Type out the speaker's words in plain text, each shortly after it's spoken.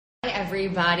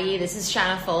everybody. This is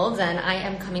Shanna Folds, and I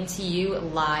am coming to you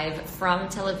live from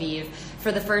Tel Aviv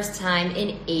for the first time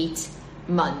in 8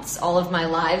 months. All of my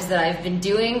lives that I've been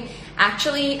doing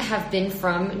actually have been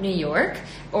from New York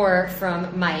or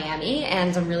from Miami,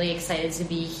 and I'm really excited to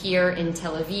be here in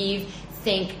Tel Aviv.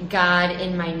 Thank God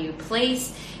in my new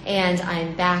place, and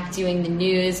I'm back doing the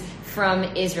news from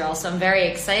Israel. So I'm very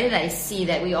excited. I see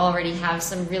that we already have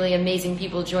some really amazing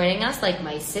people joining us, like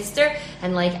my sister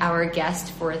and like our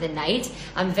guest for the night.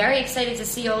 I'm very excited to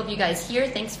see all of you guys here.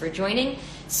 Thanks for joining.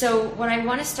 So what I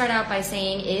want to start out by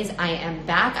saying is I am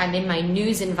back. I'm in my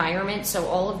news environment, so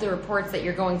all of the reports that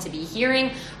you're going to be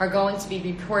hearing are going to be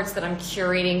reports that I'm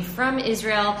curating from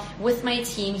Israel with my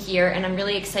team here, and I'm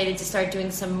really excited to start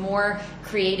doing some more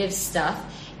creative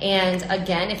stuff. And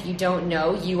again, if you don't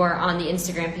know, you are on the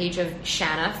Instagram page of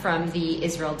Shanna from the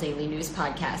Israel Daily News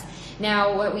Podcast.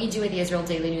 Now, what we do with the Israel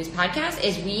Daily News Podcast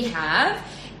is we have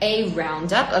a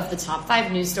roundup of the top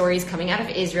 5 news stories coming out of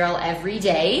Israel every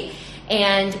day,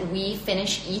 and we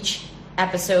finish each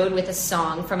episode with a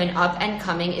song from an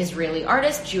up-and-coming Israeli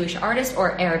artist, Jewish artist,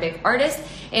 or Arabic artist.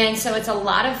 And so it's a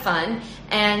lot of fun.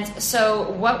 And so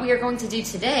what we are going to do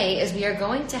today is we are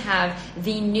going to have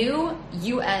the new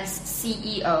U.S.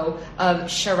 CEO of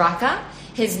Sharaka.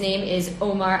 His name is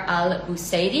Omar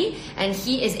Al-Busaidi, and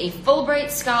he is a Fulbright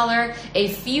scholar, a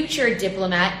future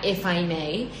diplomat, if I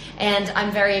may, and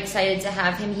I'm very excited to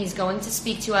have him. He's going to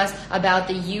speak to us about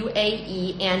the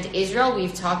UAE and Israel.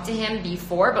 We've talked to him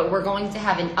before, but we're going to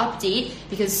have an update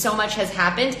because so much has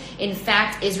happened. In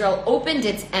fact, Israel opened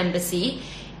its embassy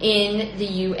in the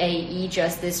UAE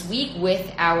just this week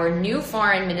with our new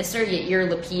foreign minister, Yair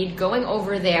Lapid, going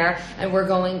over there, and we're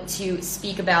going to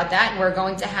speak about that, and we're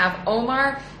going to have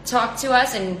Omar talk to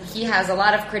us, and he has a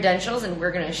lot of credentials, and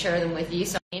we're going to share them with you.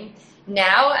 So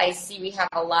now I see we have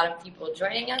a lot of people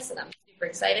joining us, and I'm super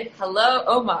excited. Hello,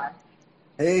 Omar.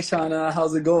 Hey, Shanna.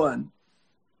 How's it going?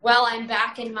 Well, I'm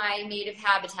back in my native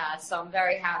habitat, so I'm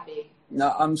very happy.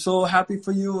 Now, I'm so happy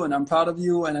for you, and I'm proud of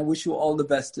you, and I wish you all the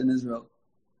best in Israel.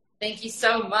 Thank you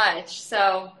so much.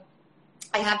 So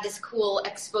I have this cool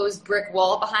exposed brick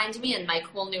wall behind me in my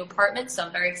cool new apartment, so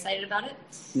I'm very excited about it.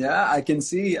 Yeah, I can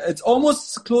see. It's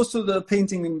almost close to the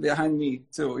painting behind me,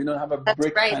 too. You know, have a That's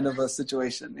brick right. kind of a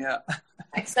situation. Yeah.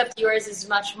 Except yours is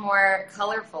much more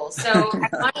colorful. So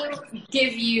I want to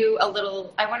give you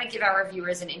I want to give our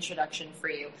viewers an introduction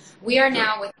for you. We are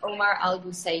now with Omar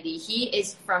Al-Busaidi. He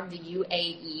is from the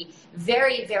UAE,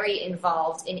 very, very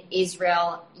involved in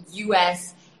Israel,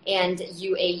 U.S., and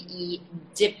UAE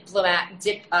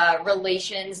diplomatic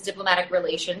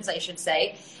relations, I should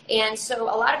say. And so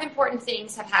a lot of important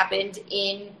things have happened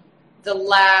in the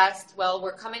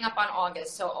we're coming up on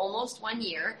August, so almost 1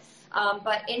 year.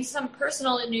 But in some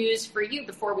personal news for you,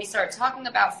 before we start talking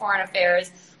about foreign affairs,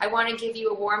 I want to give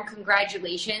you a warm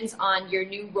congratulations on your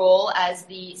new role as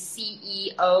the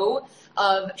CEO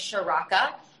of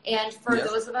Sharaka. And for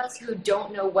those of us who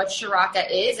don't know what Sharaka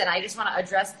is, and I just want to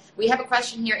address, we have a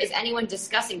question here, is anyone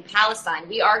discussing Palestine?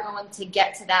 We are going to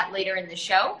get to that later in the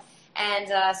show. And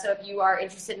so if you are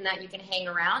interested in that, you can hang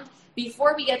around.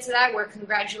 Before we get to that, we're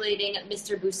congratulating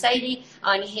Mr. Busaidi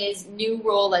on his new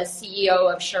role as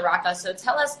CEO of Sharaka. So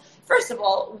tell us, first of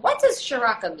all, what does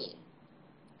Sharaka mean?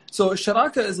 So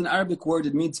Sharaka is an Arabic word.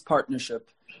 It means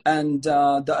partnership. And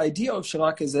the idea of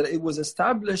Sharaka is that it was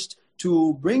established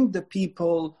to bring the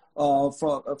people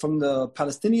from the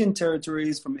Palestinian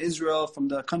territories, from Israel, from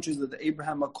the countries of the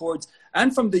Abraham Accords,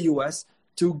 and from the U.S.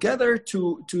 together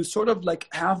to sort of like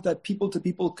have that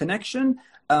people-to-people connection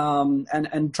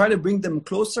and try to bring them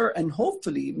closer. And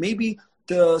hopefully, maybe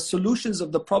the solutions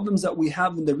of the problems that we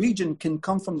have in the region can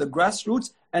come from the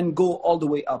grassroots and go all the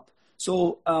way up.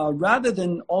 So rather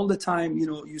than all the time,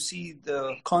 you see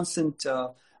the constant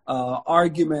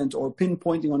argument or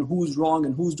pinpointing on who's wrong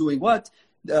and who's doing what,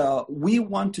 we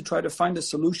want to try to find a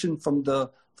solution from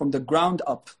the ground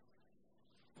up.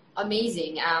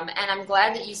 Amazing. And I'm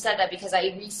glad that you said that because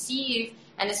I receive,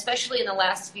 and especially in the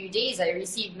last few days, I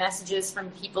received messages from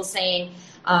people saying,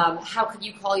 how could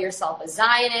you call yourself a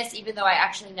Zionist, even though I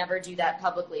actually never do that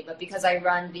publicly. But because I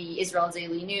run the Israel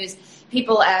Daily News,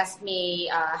 people ask me,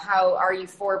 how are you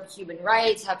for human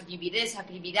rights? How could you be this? How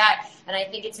could you be that? And I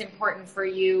think it's important for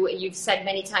you. You've said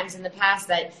many times in the past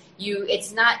that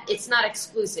it's not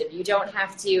exclusive. You don't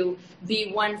have to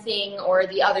be one thing or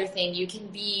the other thing. You can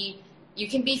be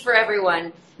for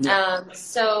everyone. Yeah.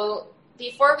 So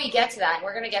before we get to that, and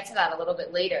we're going to get to that a little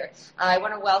bit later, I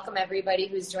want to welcome everybody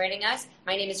who's joining us.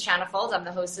 My name is Shanna Folds. I'm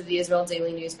the host of the Israel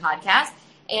Daily News Podcast.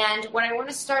 And what I want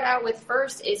to start out with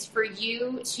first is for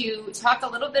you to talk a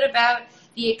little bit about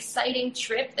the exciting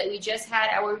trip that we just had.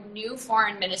 Our new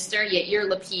foreign minister, Yair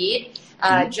Lapid,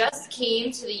 just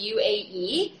came to the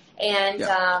UAE, and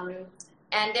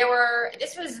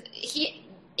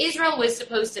Israel was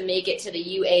supposed to make it to the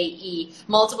UAE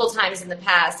multiple times in the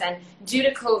past, and due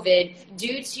to COVID,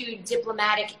 due to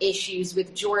diplomatic issues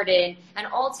with Jordan, and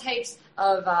all types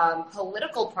of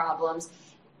political problems,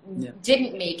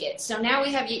 didn't make it. So now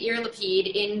we have Yair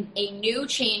Lapid in a new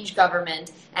change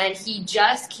government, and he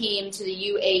just came to the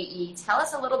UAE. Tell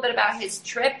us a little bit about his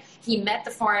trip. He met the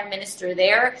foreign minister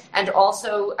there, and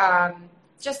also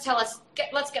just tell us,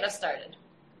 let's get us started.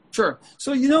 Sure.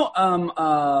 So, the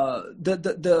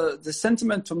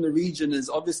sentiment from the region is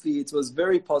obviously it was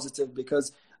very positive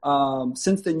because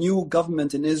since the new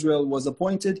government in Israel was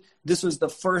appointed, this was the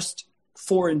first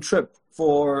foreign trip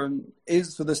for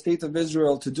the state of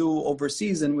Israel to do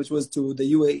overseas, and which was to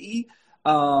the UAE.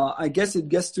 I guess it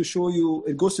goes to show you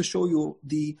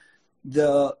the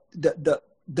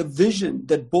vision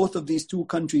that both of these two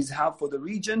countries have for the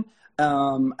region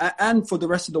and for the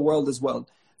rest of the world as well.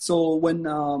 So when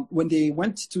they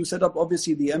went to set up,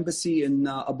 obviously, the embassy in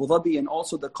Abu Dhabi and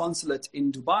also the consulate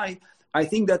in Dubai, I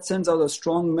think that sends out a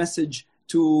strong message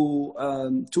to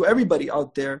everybody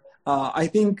out there. I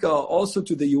think also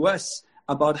to the US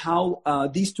about how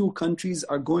these two countries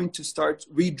are going to start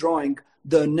redrawing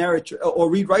the narrative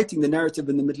or rewriting the narrative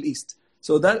in the Middle East.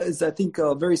 So that is, I think,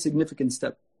 a very significant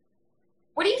step.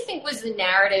 What do you think was the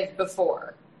narrative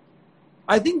before?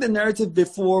 I think the narrative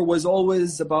before was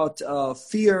always about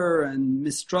fear and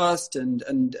mistrust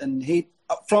and hate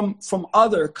from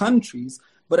other countries.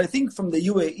 But I think from the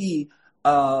UAE,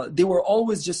 they were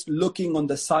always just looking on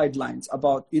the sidelines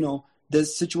about, the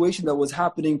situation that was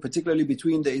happening, particularly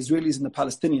between the Israelis and the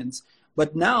Palestinians.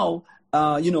 But now,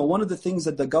 one of the things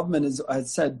that the government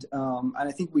has said, and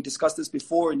I think we discussed this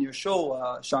before in your show,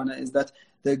 Shana, is that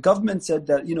the government said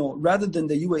that, rather than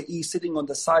the UAE sitting on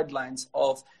the sidelines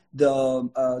of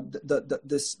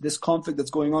this conflict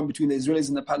that's going on between the Israelis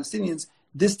and the Palestinians,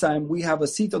 this time we have a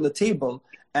seat on the table.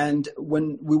 And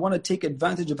when we want to take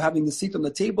advantage of having the seat on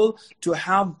the table to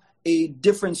have a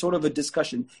different sort of a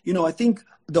discussion. I think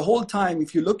the whole time,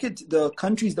 if you look at the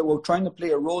countries that were trying to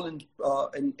play a role in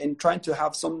trying to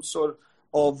have some sort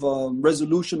of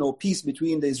resolution or peace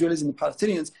between the Israelis and the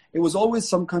Palestinians, it was always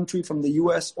some country from the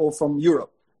US or from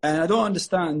Europe. And I don't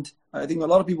understand. I think a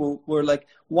lot of people were like,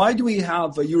 why do we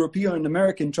have a European and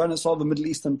American trying to solve a Middle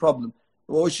Eastern problem?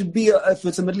 Well, it should be, if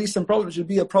it's a Middle Eastern problem, it should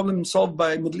be a problem solved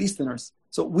by Middle Easterners.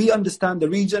 So we understand the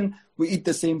region, we eat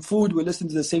the same food, we listen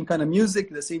to the same kind of music,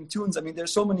 the same tunes. I mean,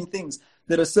 there's so many things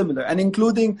that are similar, and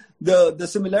including the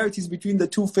similarities between the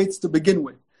two faiths to begin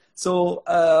with. So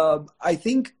I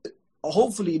think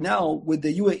hopefully now with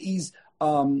the UAE's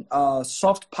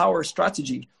soft power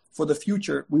strategy for the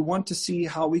future, we want to see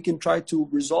how we can try to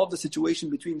resolve the situation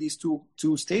between these two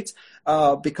states,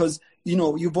 because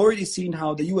you've already seen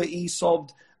how the UAE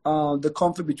solved the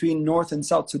conflict between North and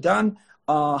South Sudan,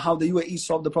 how the UAE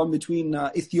solved the problem between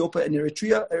Ethiopia and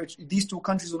Eritrea. These two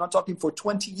countries were not talking for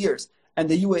 20 years, and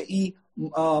the UAE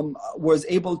was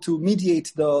able to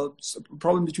mediate the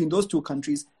problem between those two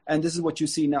countries, and this is what you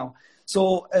see now.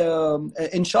 So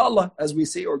inshallah, as we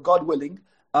say, or God willing,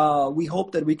 we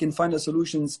hope that we can find a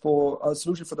solution for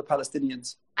the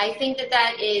Palestinians. I think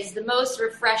that is the most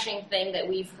refreshing thing that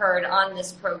we've heard on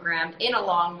this program in a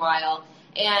long while.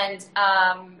 And,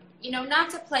 not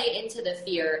to play into the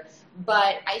fear,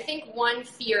 but I think one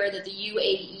fear that the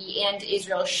UAE and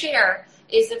Israel share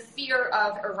is the fear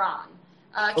of Iran.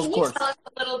 Can you tell us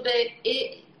a little bit,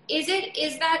 is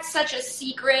that such a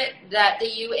secret that the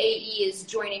UAE is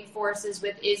joining forces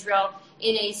with Israel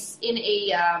in a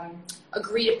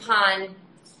agreed upon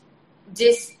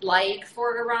dislike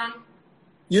for Iran?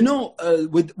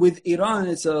 With Iran,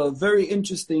 it's a very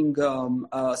interesting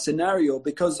scenario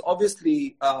because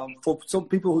obviously, for some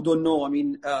people who don't know,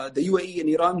 the UAE and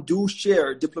Iran do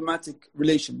share diplomatic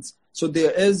relations. So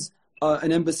there is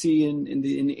an embassy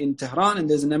in Tehran, and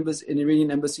there's an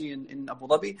Iranian embassy in Abu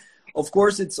Dhabi. Of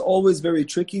course, it's always very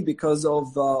tricky because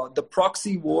of the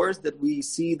proxy wars that we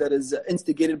see that is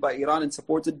instigated by Iran and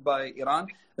supported by Iran,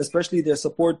 especially their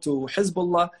support to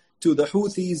Hezbollah, to the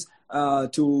Houthis,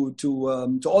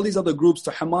 to all these other groups,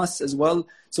 to Hamas as well.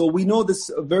 So we know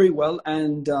this very well.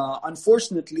 And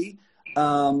unfortunately,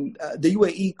 the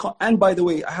UAE, and by the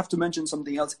way, I have to mention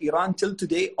something else. Iran till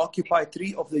today occupy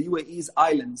 3 of the UAE's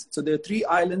islands. So there are 3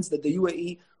 islands that the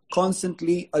UAE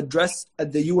constantly address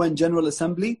at the UN General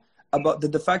Assembly about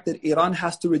the fact that Iran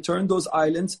has to return those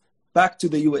islands back to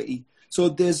the UAE. So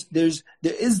there is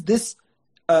this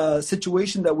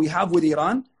situation that we have with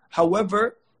Iran.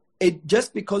 However,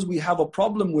 just because we have a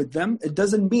problem with them, it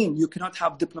doesn't mean you cannot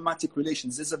have diplomatic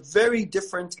relations. There's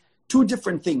two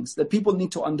different things that people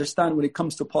need to understand when it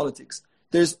comes to politics.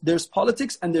 There's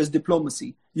politics and there's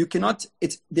diplomacy. You cannot,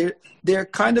 they're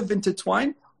kind of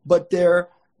intertwined, but they're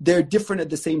different at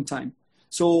the same time.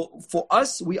 So for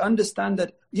us, we understand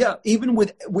that, yeah, even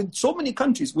with so many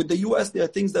countries, with the US, there are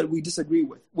things that we disagree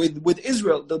with. With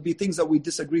Israel, there'll be things that we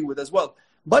disagree with as well.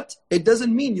 But it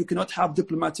doesn't mean you cannot have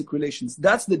diplomatic relations.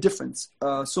 That's the difference.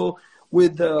 So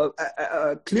with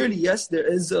clearly, yes, there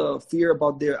is a fear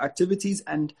about their activities.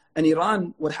 And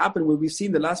Iran, what happened, what we've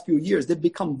seen the last few years, they've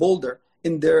become bolder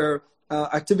in their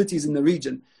activities in the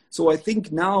region. So I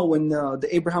think now when the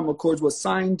Abraham Accords was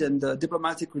signed and the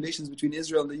diplomatic relations between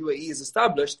Israel and the UAE is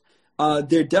established,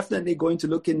 they're definitely going to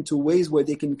look into ways where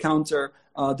they can counter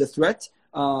the threat.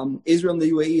 Israel and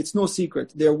the UAE, it's no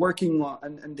secret. They're working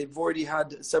and they've already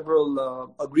had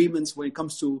several agreements when it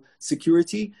comes to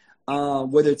security,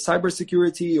 whether it's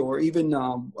cybersecurity or even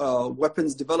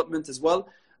weapons development as well.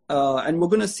 And we're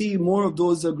going to see more of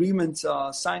those agreements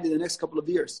signed in the next couple of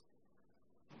years.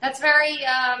 That's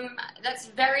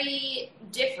very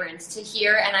different to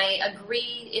hear, and I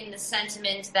agree in the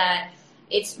sentiment that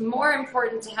it's more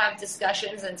important to have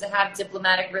discussions and to have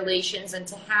diplomatic relations and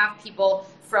to have people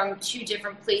from two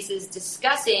different places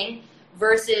discussing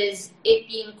versus it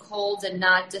being cold and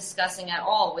not discussing at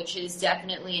all, which is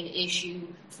definitely an issue.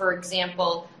 For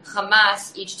example,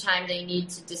 Hamas, each time they need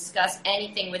to discuss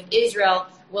anything with Israel,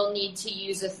 will need to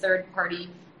use a third-party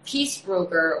peace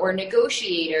broker or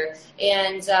negotiator.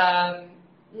 And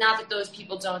not that those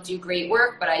people don't do great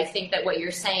work, but I think that what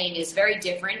you're saying is very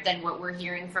different than what we're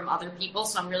hearing from other people.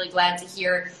 So I'm really glad to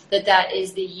hear that that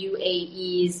is the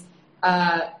UAE's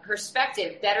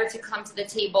perspective. Better to come to the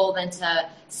table than to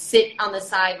sit on the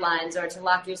sidelines or to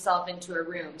lock yourself into a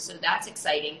room. So that's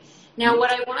exciting. Now, what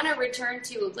I want to return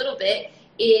to a little bit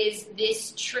is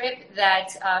this trip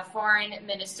that Foreign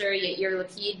Minister Yair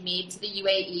Lapid made to the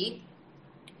UAE.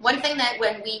 One thing that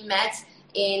when we met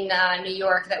in New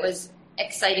York that was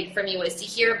exciting for me was to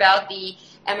hear about the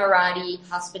Emirati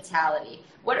hospitality.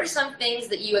 What are some things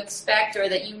that you expect or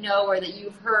that you know or that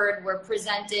you've heard were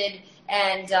presented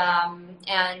and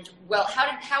well,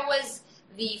 how was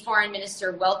the foreign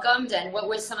minister welcomed and what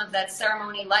was some of that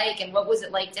ceremony like and what was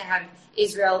it like to have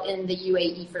Israel in the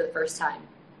UAE for the first time?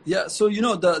 Yeah, so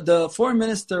the foreign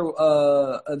minister,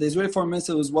 the Israeli foreign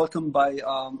minister was welcomed by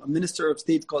a minister of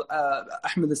state called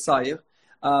Ahmed al-Sayegh.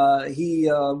 He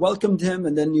welcomed him,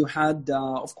 and then you had,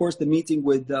 of course, the meeting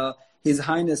with His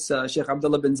Highness Sheikh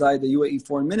Abdullah bin Zayed, the UAE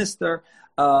foreign minister.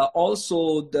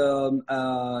 Also,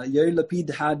 Yair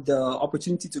Lapid had the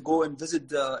opportunity to go and visit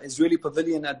the Israeli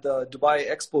pavilion at the Dubai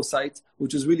Expo site,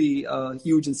 which was really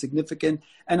huge and significant.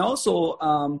 And also,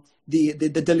 the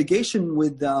delegation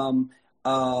with Yair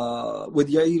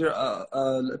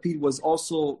Lapid was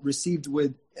also received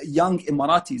with young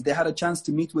Emiratis. They had a chance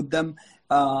to meet with them.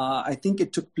 I think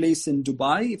it took place in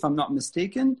Dubai, if I'm not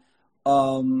mistaken,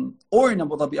 or in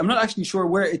Abu Dhabi. I'm not actually sure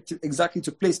where it exactly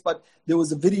took place, but there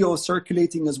was a video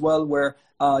circulating as well where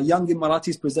young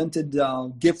Emiratis presented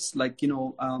gifts like,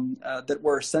 that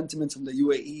were sentiments from the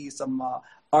UAE, some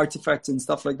artifacts and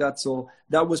stuff like that. So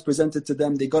that was presented to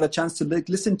them. They got a chance to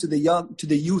listen to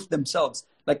the youth themselves.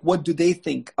 Like, what do they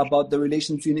think about the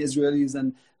relation between Israelis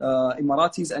and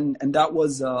Emiratis? And that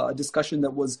was a discussion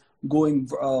that was going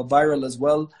viral as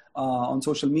well on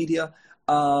social media.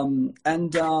 I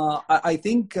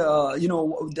think,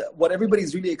 what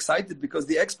everybody's really excited because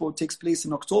the expo takes place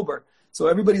in October. So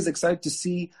everybody's excited to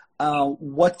see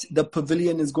what the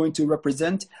pavilion is going to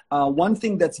represent. One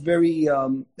thing that's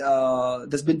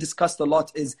that's been discussed a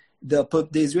lot is the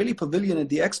Israeli pavilion at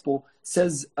the expo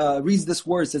reads this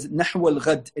word, says Nahwa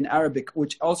al-Ghad in Arabic,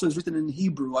 which also is written in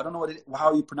Hebrew. I don't know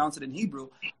how you pronounce it in Hebrew,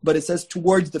 but it says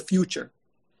towards the future.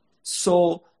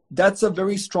 So that's a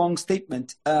very strong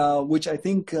statement, which I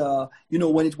think,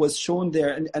 when it was shown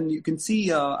there, and you can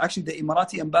see actually the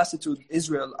Emirati ambassador to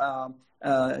Israel,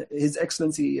 His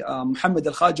Excellency Mohammed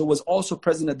Al-Khaja was also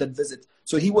present at that visit.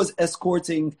 So he was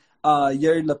escorting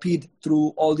Yair Lapid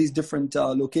through all these different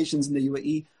locations in the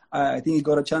UAE. I think he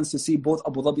got a chance to see both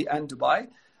Abu Dhabi and Dubai.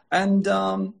 And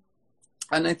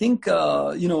I think,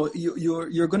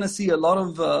 you're going to see a lot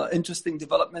of interesting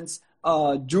developments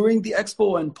during the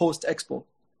expo and post-expo.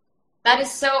 That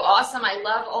is so awesome. I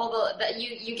love that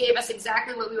you gave us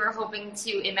exactly what we were hoping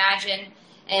to imagine.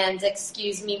 And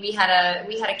excuse me, we had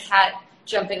a cat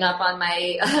jumping up on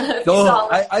my. No,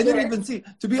 I didn't even see.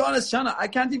 To be honest, Shana, I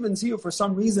can't even see you for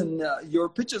some reason. Your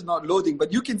picture's not loading,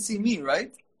 but you can see me,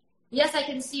 right? Yes, I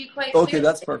can see you quite clearly. Okay,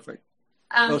 that's perfect.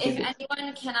 Okay, If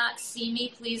anyone cannot see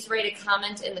me, please write a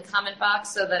comment in the comment box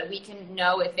so that we can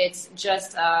know if it's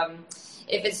just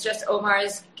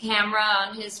Omar's camera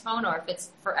on his phone or if it's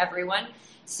for everyone.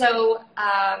 So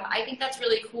I think that's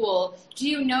really cool. Do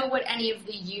you know what any of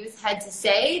the youth had to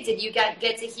say? Did you get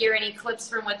to hear any clips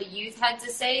from what the youth had to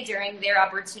say during their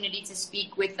opportunity to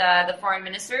speak with the foreign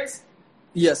ministers?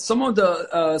 yes, some of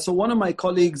the so one of my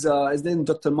colleagues is named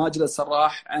Dr. Majid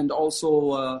Al-Sarrah and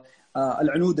also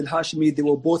Al-Anud Al-Hashimi. They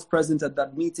were both present at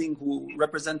that meeting, who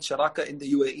represent Sharaka in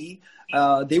the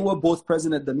UAE. They were both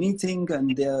present at the meeting,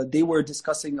 and they were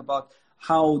discussing about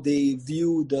how they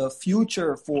view the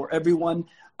future for everyone.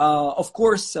 Of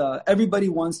course, everybody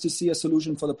wants to see a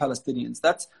solution for the Palestinians.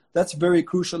 That's very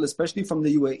crucial, especially from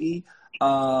the UAE.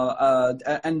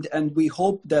 And we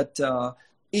hope that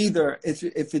either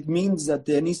if it means that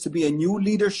there needs to be a new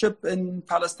leadership in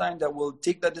Palestine that will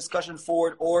take that discussion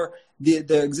forward, or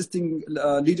the existing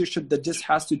leadership that just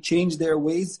has to change their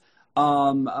ways,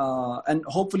 and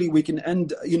hopefully we can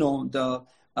end,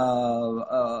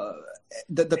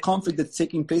 the conflict that's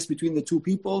taking place between the two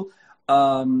people.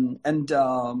 That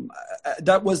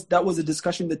was a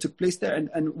discussion that took place there.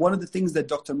 And one of the things that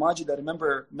Dr. Majid, I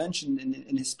remember, mentioned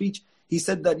in his speech, he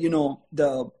said that,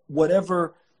 the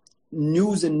whatever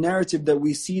news and narrative that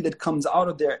we see that comes out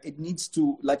of there, it needs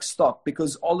to stop,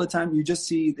 because all the time you just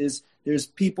see there's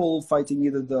people fighting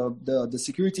either the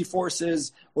security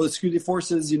forces, or the security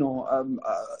forces,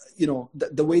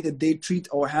 the way that they treat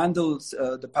or handle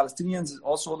the Palestinians is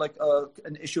also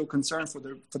an issue of concern for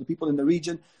the people in the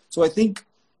region. So I think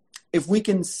if we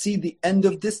can see the end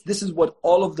of this is what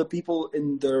all of the people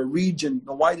in the region,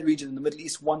 the wider region in the Middle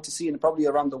East, want to see, and probably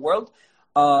around the world.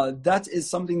 That is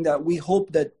something that we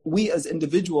hope that we as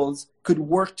individuals could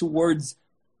work towards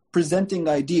presenting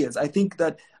ideas. I think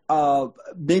that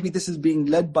maybe this is being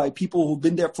led by people who've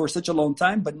been there for such a long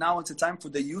time, but now it's a time for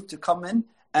the youth to come in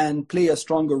and play a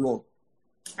stronger role.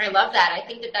 I love that. I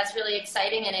think that that's really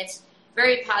exciting, and it's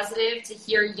very positive to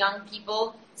hear young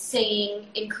people saying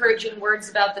encouraging words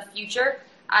about the future.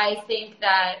 I think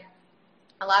that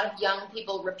a lot of young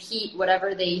people repeat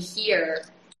whatever they hear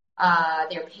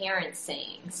their parents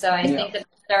saying. So I think that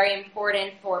it's very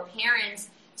important for parents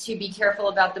to be careful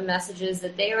about the messages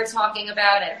that they are talking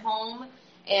about at home,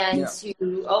 and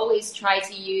to always try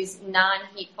to use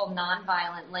non-hateful,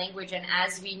 non-violent language. And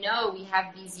as we know, we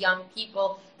have these young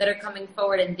people that are coming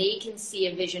forward, and they can see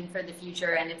a vision for the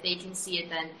future. And if they can see it,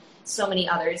 then so many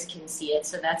others can see it.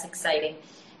 So that's exciting.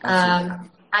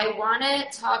 I want to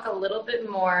talk a little bit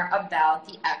more about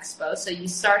the expo. So you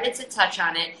started to touch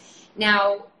on it.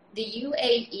 Now, the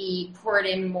UAE poured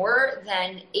in more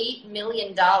than $8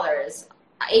 million.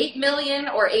 8 million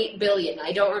or 8 billion?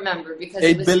 I don't remember, because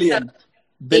it was 8 billion.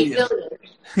 8 billion.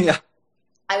 Yeah.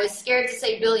 I was scared to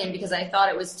say billion because I thought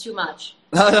it was too much.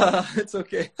 It's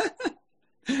okay.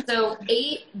 So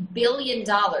 $8 billion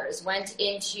went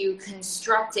into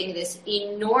constructing this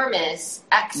enormous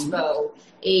expo,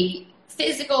 a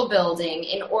physical building,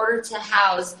 in order to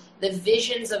house the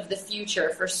visions of the future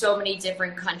for so many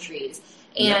different countries.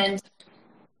 And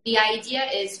the idea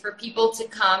is for people to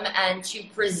come and to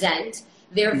present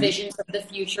their visions of the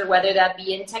future, whether that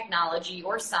be in technology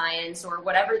or science or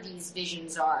whatever these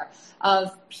visions are,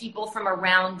 of people from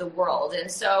around the world. And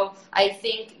so I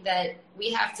think that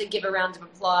we have to give a round of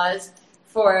applause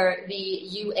for the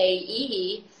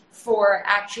UAE for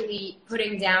actually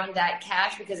putting down that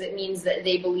cash, because it means that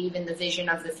they believe in the vision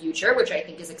of the future, which I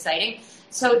think is exciting.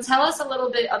 So tell us a little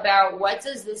bit about, what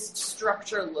does this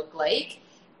structure look like?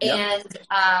 And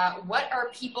what are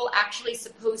people actually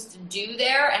supposed to do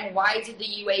there, and why did the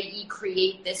UAE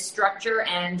create this structure,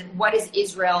 and what is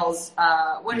Israel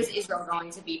going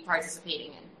to be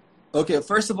participating in? Okay,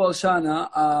 first of all,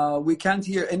 Shana, we can't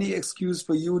hear any excuse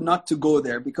for you not to go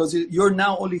there, because you're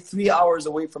now only 3 hours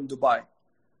away from Dubai.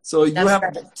 So you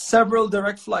have several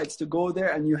direct flights to go there,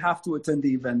 and you have to attend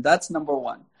the event. That's number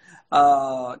one.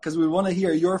 Because we want to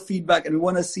hear your feedback, and we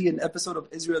want to see an episode of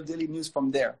Israel Daily News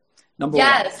from there. Number one.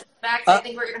 In fact, I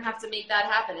think we're going to have to make that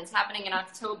happen. It's happening in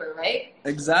October, right?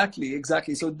 Exactly.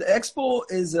 So the Expo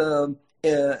is an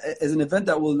event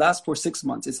that will last for 6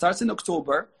 months. It starts in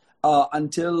October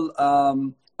until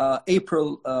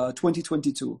April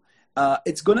 2022.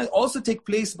 It's going to also take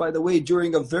place, by the way,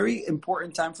 during a very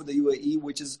important time for the UAE,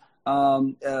 which is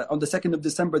on the 2nd of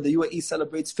December. The UAE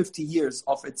celebrates 50 years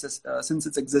of since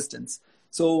its existence.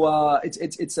 So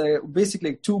it's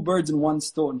basically 2 birds in 1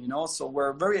 stone, So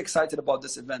we're very excited about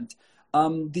this event.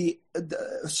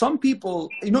 Some people,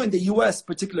 in the US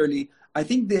particularly, I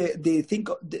think they think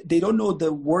they don't know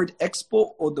the word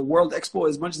Expo or the World Expo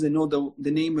as much as they know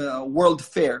the name World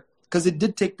Fair, because it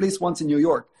did take place once in New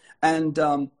York. And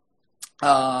the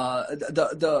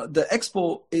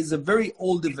expo is a very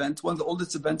old event, one of the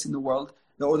oldest events in the world,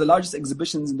 or the largest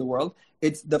exhibitions in the world.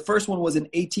 The first one was in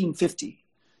 1850.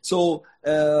 So,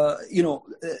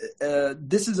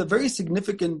 this is a very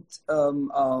significant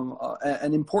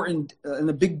and important and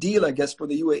a big deal, I guess, for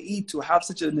the UAE to have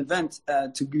such an event,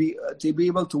 to be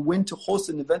able to win to host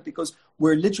an event, because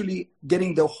we're literally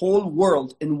getting the whole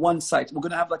world in one site. We're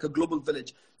going to have like a global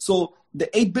village. So the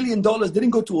 $8 billion didn't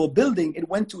go to a building. It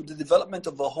went to the development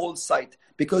of the whole site,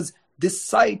 because this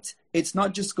site, it's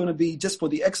not just going to be just for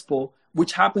the expo,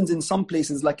 which happens in some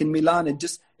places, like in Milan.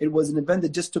 It was an event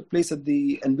that just took place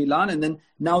in Milan, and then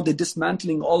now they're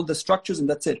dismantling all the structures, and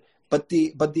that's it. But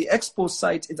the expo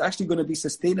site is actually going to be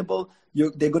sustainable.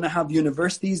 They're going to have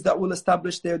universities that will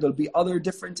establish there. There'll be other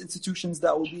different institutions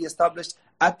that will be established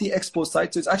at the expo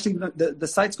site. So it's actually the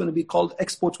site's going to be called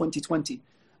Expo 2020.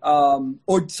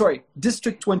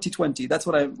 District 2020. That's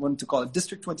what I want to call it.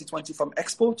 District 2020, from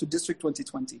Expo to District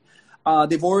 2020.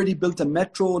 They've already built a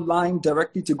metro line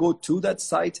directly to go to that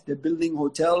site. They're building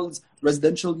hotels,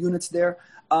 residential units there.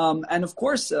 And of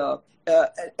course,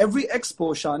 every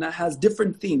expo, Shana, has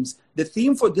different themes. The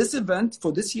theme for this event,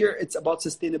 for this year, it's about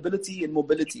sustainability and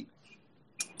mobility.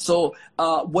 So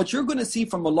what you're going to see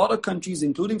from a lot of countries,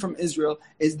 including from Israel,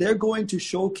 is they're going to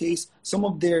showcase some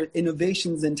of their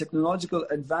innovations and technological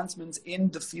advancements in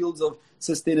the fields of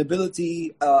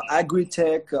sustainability,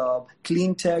 agri-tech,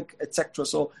 clean tech, etc.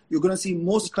 So you're going to see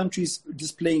most countries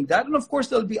displaying that. And of course,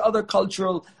 there'll be other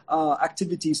cultural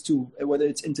activities too, whether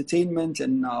it's entertainment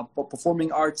and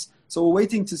performing arts. So we're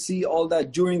waiting to see all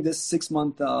that during this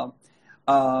 6-month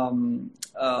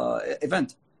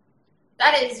event.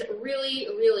 That is really,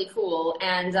 really cool.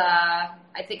 And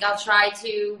I think I'll try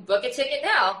to book a ticket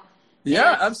now.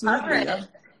 Yeah, absolutely. Yeah.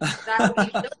 That would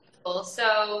be really cool.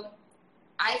 So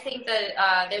I think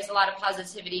that there's a lot of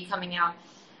positivity coming out.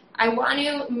 I want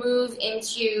to move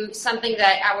into something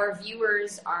that our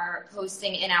viewers are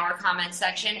posting in our comment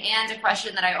section, and a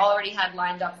question that I already had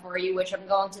lined up for you, which I'm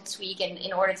going to tweak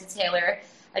in order to tailor.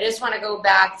 I just want to go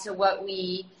back to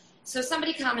so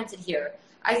somebody commented here.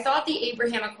 I thought the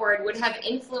Abraham Accord would have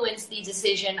influenced the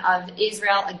decision of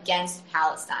Israel against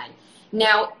Palestine.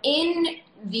 Now, in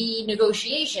the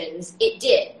negotiations, it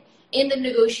did. In the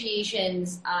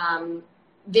negotiations,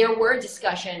 there were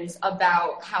discussions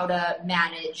about how to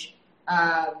manage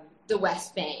the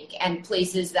West Bank and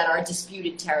places that are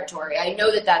disputed territory. I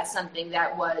know that that's something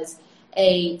that was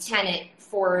a tenet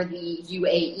for the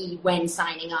UAE when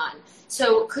signing on.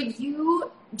 So could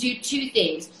you do two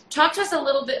things? Talk to us a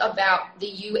little bit about the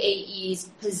UAE's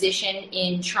position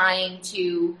in trying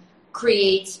to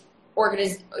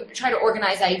try to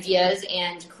organize ideas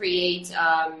and create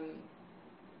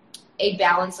a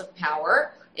balance of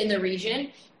power in the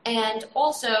region, and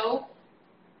also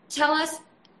tell us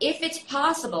if it's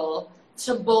possible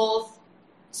to both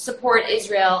support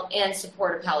Israel and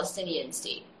support a Palestinian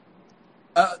state.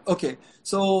 Okay,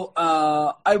 so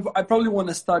I probably want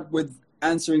to start with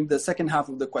answering the second half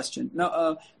of the question.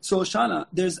 Now, so Shana,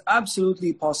 it's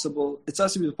absolutely possible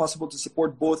to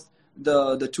support both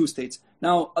the two states.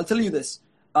 Now, I'll tell you this.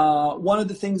 One of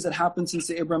the things that happened since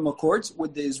the Abraham Accords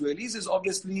with the Israelis is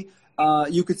obviously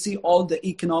you could see all the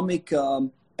economic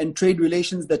and trade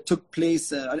relations that took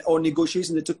place or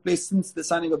negotiations that took place since the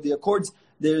signing of the Accords.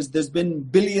 There's been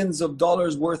billions of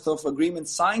dollars worth of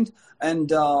agreements signed,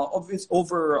 and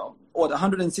over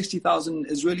 160,000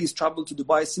 Israelis traveled to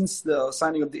Dubai since the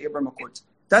signing of the Abraham Accords.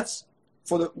 That's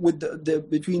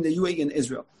between the UAE and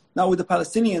Israel. Now with the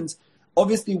Palestinians,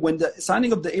 obviously when the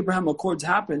signing of the Abraham Accords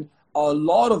happened, a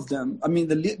lot of them, I mean,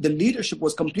 the leadership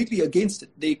was completely against it.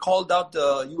 They called out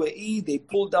the UAE, they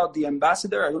pulled out the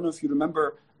ambassador. I don't know if you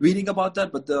remember reading about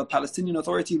that, but the Palestinian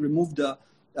Authority removed the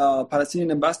Palestinian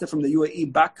ambassador from the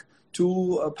UAE back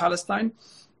to Palestine.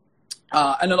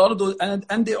 And a lot of those,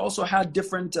 and they also had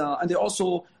different, and they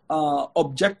also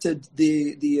objected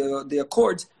the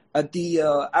accords at the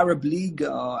Arab League,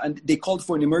 and they called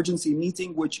for an emergency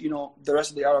meeting, which, the rest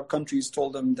of the Arab countries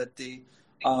told them that they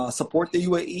support the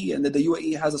UAE and that the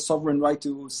UAE has a sovereign right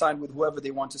to sign with whoever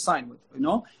they want to sign with.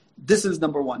 This is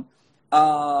number one.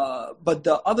 But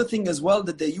the other thing as well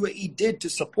that the UAE did to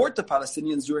support the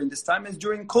Palestinians during this time is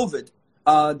during COVID.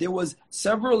 There was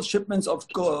several shipments of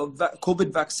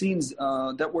COVID vaccines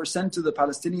that were sent to the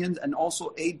Palestinians, and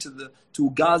also aid to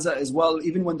Gaza as well.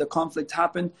 Even when the conflict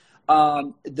happened,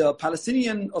 the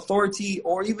Palestinian Authority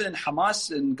or even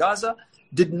Hamas in Gaza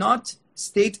did not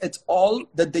state at all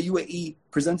that the UAE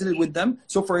presented it with them.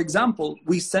 So, for example,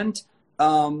 we sent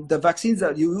the vaccines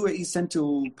that the UAE sent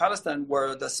to Palestine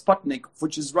were the Sputnik,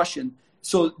 which is Russian.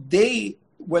 So they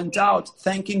went out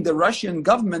thanking the Russian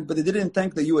government, but they didn't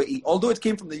thank the UAE, although it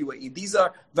came from the UAE. These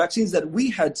are vaccines that we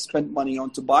had spent money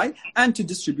on to buy and to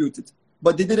distribute it,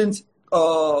 but they didn't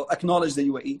acknowledge the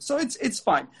UAE. So it's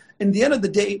fine. In the end of the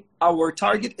day, our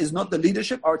target is not the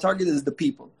leadership. Our target is the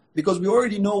people, because we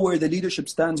already know where the leadership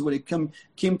stands when it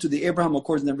came to the Abraham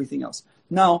Accords and everything else.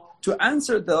 Now, to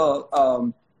answer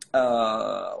one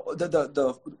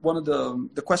of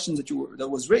the questions that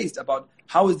was raised about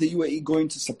how is the UAE going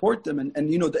to support them, and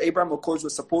the Abraham Accords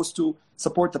was supposed to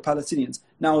support the Palestinians.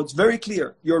 Now, it's very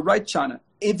clear. You're right, Chana.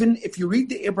 Even if you read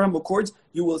the Abraham Accords,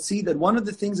 you will see that one of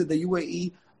the things that the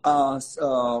UAE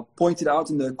pointed out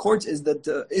in the Accords is that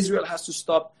Israel has to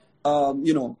stop,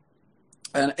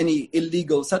 any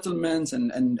illegal settlements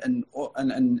and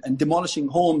demolishing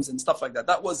homes and stuff like that.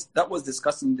 That was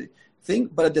discussed in the thing.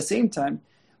 But at the same time,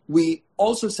 we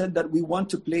also said that we want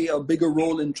to play a bigger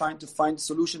role in trying to find a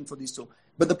solution for these two.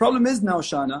 But the problem is now,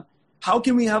 Shana, how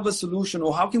can we have a solution,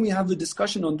 or how can we have a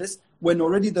discussion on this when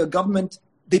already the government,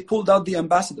 they pulled out the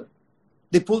ambassador?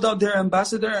 They pulled out their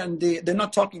ambassador and they're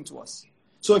not talking to us.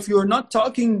 So if you're not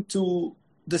talking to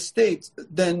the state,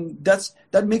 then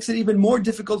that makes it even more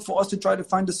difficult for us to try to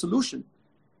find a solution.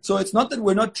 So it's not that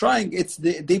we're not trying, it's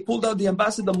they pulled out the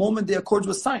ambassador the moment the Accords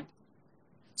was signed.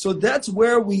 So that's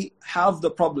where we have the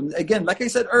problem. Again, like I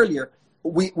said earlier,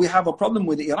 we have a problem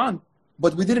with Iran,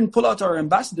 but we didn't pull out our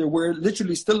ambassador. We're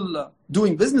literally still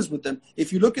doing business with them.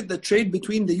 If you look at the trade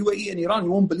between the UAE and Iran,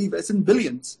 you won't believe it. It's in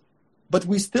billions. But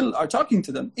we still are talking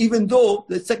to them, even though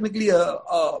it's technically a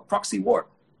proxy war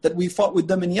that we fought with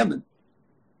them in Yemen.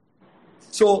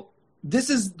 So this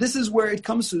is where it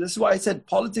comes to. This is why I said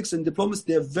politics and diplomacy,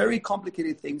 they're very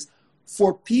complicated things.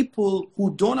 For people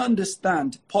who don't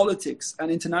understand politics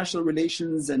and international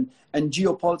relations and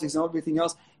geopolitics and everything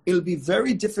else, it'll be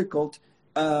very difficult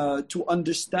to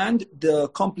understand the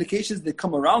complications that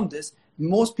come around this.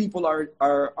 Most people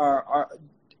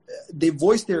they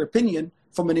voice their opinion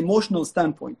from an emotional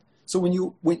standpoint. So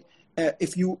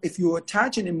if you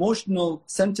attach an emotional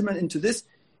sentiment into this,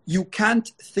 you can't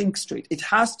think straight. It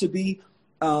has to be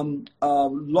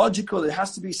logical. It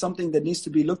has to be something that needs to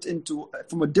be looked into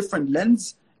from a different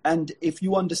lens. And if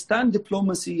you understand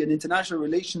diplomacy and international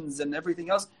relations and everything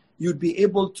else, you'd be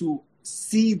able to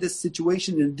see this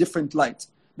situation in a different light.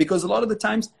 Because a lot of the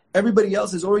times, everybody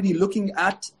else is already looking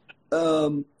at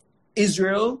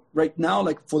Israel right now,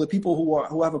 like for the people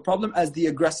who have a problem, as the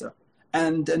aggressor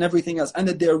and everything else, and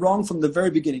that they're wrong from the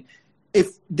very beginning.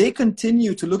 If they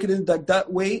continue to look at it like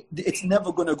that way, it's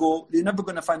never going to go. They're never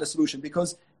going to find a solution,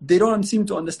 because they don't seem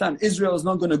to understand. Israel is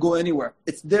not going to go anywhere.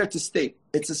 It's there to stay.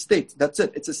 It's a state. That's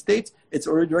it. It's a state. It's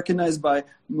already recognized by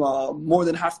more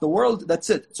than half the world. That's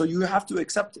it. So you have to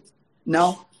accept it.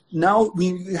 Now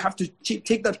we have to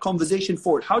take that conversation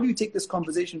forward. How do you take this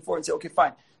conversation forward and say, okay,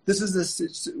 fine, this is the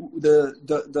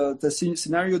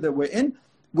scenario that we're in.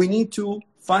 We need to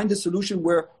find a solution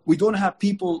where we don't have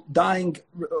people dying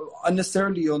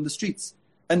unnecessarily on the streets.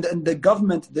 And the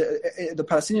government, the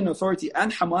Palestinian Authority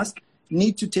and Hamas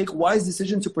need to take wise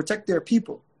decisions to protect their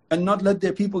people and not let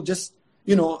their people just,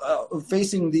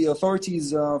 facing the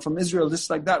authorities from Israel just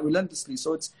like that relentlessly.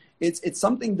 So it's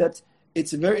something that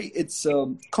it's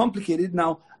complicated.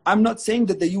 Now, I'm not saying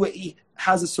that the UAE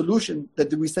has a solution,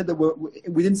 that we said that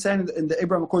we didn't say in the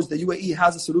Abraham Accords the UAE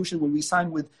has a solution when we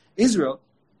signed with Israel.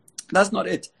 That's not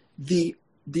it. The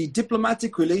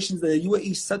diplomatic relations that the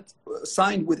UAE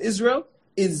signed with Israel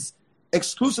is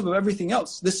exclusive of everything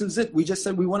else. This is it. We just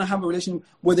said we want to have a relation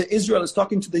whether Israel is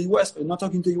talking to the US or not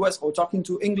talking to the US, or talking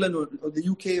to England or the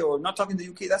UK or not talking to the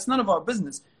UK. That's none of our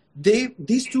business.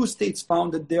 These two states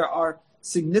found that there are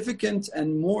significant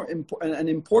and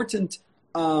important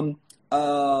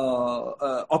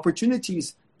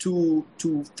opportunities to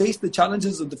face the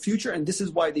challenges of the future, and this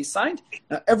is why they signed.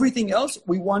 Now, everything else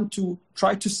we want to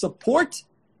try to support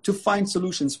to find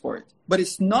solutions for it. But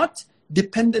it's not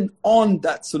dependent on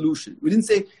that solution. We didn't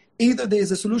say either there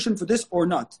is a solution for this or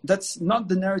not. That's not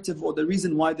the narrative or the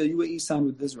reason why the UAE signed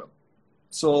with Israel.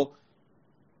 So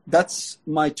that's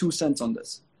my 2 cents on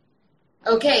this.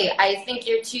 Okay, I think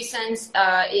your 2 cents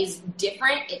is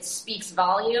different. It speaks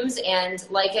volumes. And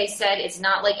like I said, it's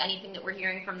not like anything that we're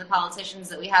hearing from the politicians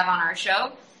that we have on our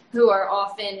show, who are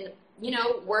often,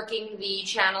 working the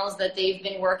channels that they've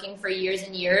been working for years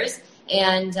and years,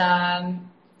 and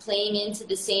playing into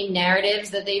the same narratives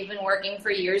that they've been working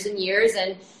for years and years.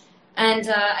 And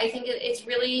I think it's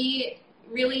really,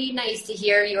 really nice to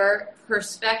hear your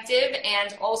perspective.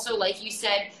 And also, like you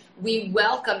said, we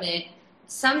welcome it.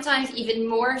 Sometimes even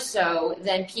more so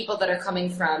than people that are coming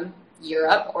from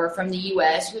Europe or from the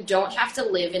US who don't have to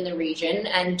live in the region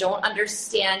and don't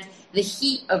understand the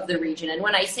heat of the region. And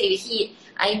when I say the heat,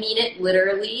 I mean it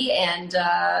literally and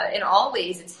in all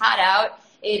ways. It's hot out.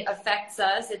 It affects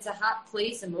us. It's a hot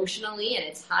place emotionally, and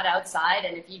it's hot outside.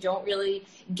 And if you don't really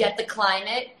get the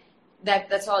climate,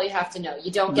 that's all you have to know.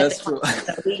 You don't get the climate.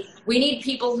 So we need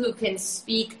people who can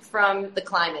speak from the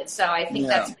climate. So I think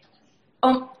that's...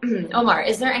 Omar,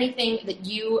 is there anything that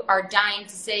you are dying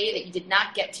to say that you did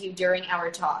not get to during our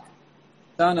talk?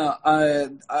 Dana,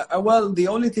 well, the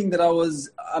only thing that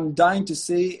I'm dying to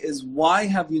say is, why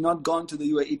have you not gone to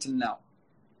the UAE till now?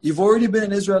 You've already been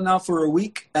in Israel now for a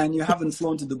week and you haven't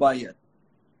flown to Dubai yet.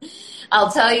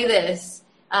 I'll tell you this.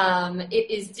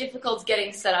 It is difficult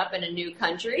getting set up in a new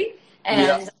country,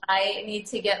 and I need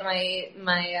to get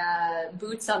my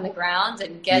boots on the ground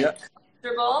and get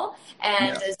comfortable.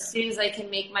 And as soon as I can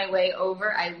make my way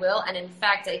over, I will. And in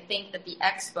fact, I think that the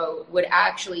expo would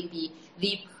actually be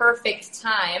the perfect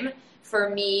time for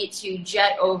me to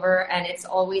jet over, and it's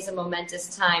always a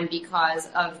momentous time because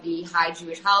of the high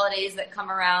Jewish holidays that come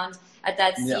around at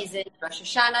that season. Rosh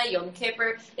Hashanah, Yom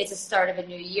Kippur, it's a start of a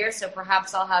new year, so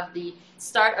perhaps I'll have the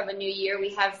start of a new year.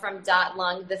 We have from Dot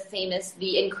Long,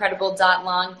 the incredible Dot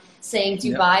Long, saying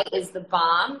Dubai is the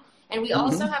bomb. And we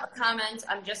also have a comment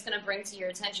I'm just going to bring to your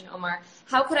attention, Omar.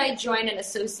 How could I join an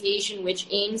association which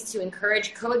aims to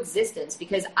encourage coexistence?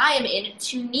 Because I am in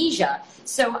Tunisia.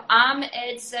 So I'm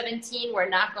at 17. We're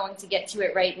not going to get to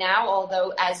it right now,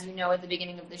 although, as you know, at the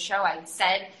beginning of the show, I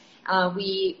said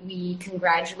we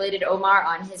congratulated Omar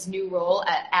on his new role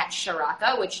at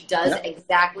Sharaka, which does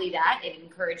exactly that. It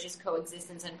encourages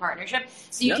coexistence and partnership.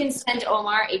 So you can send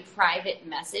Omar a private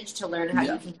message to learn how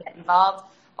you can get involved.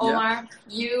 Omar,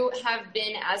 you have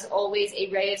been, as always,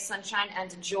 a ray of sunshine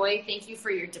and joy. Thank you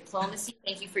for your diplomacy.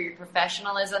 Thank you for your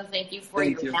professionalism. Thank you for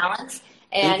your balance.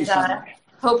 And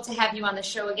hope to have you on the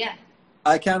show again.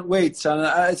 I can't wait,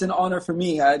 Shana. It's an honor for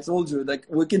me. I told you,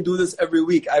 we can do this every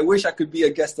week. I wish I could be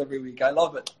a guest every week. I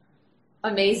love it.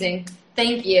 Amazing.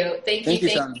 Thank you. Thank you.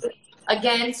 Shana.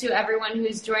 Again, to everyone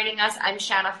who's joining us, I'm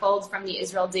Shanna Folds from the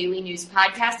Israel Daily News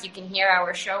Podcast. You can hear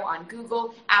our show on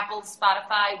Google, Apple,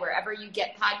 Spotify, wherever you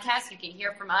get podcasts. You can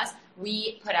hear from us.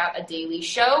 We put out a daily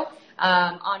show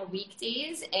on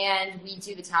weekdays, and we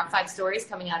do the top 5 stories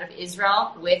coming out of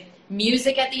Israel with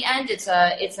music at the end. It's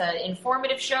an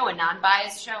informative show, a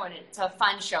non-biased show, and it's a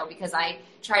fun show because I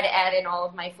try to add in all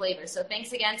of my flavors. So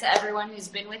thanks again to everyone who's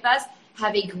been with us.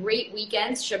 Have a great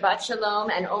weekend. Shabbat Shalom.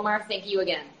 And Omar, thank you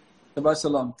again. Shabbat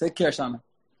Shalom. Take care, Shana.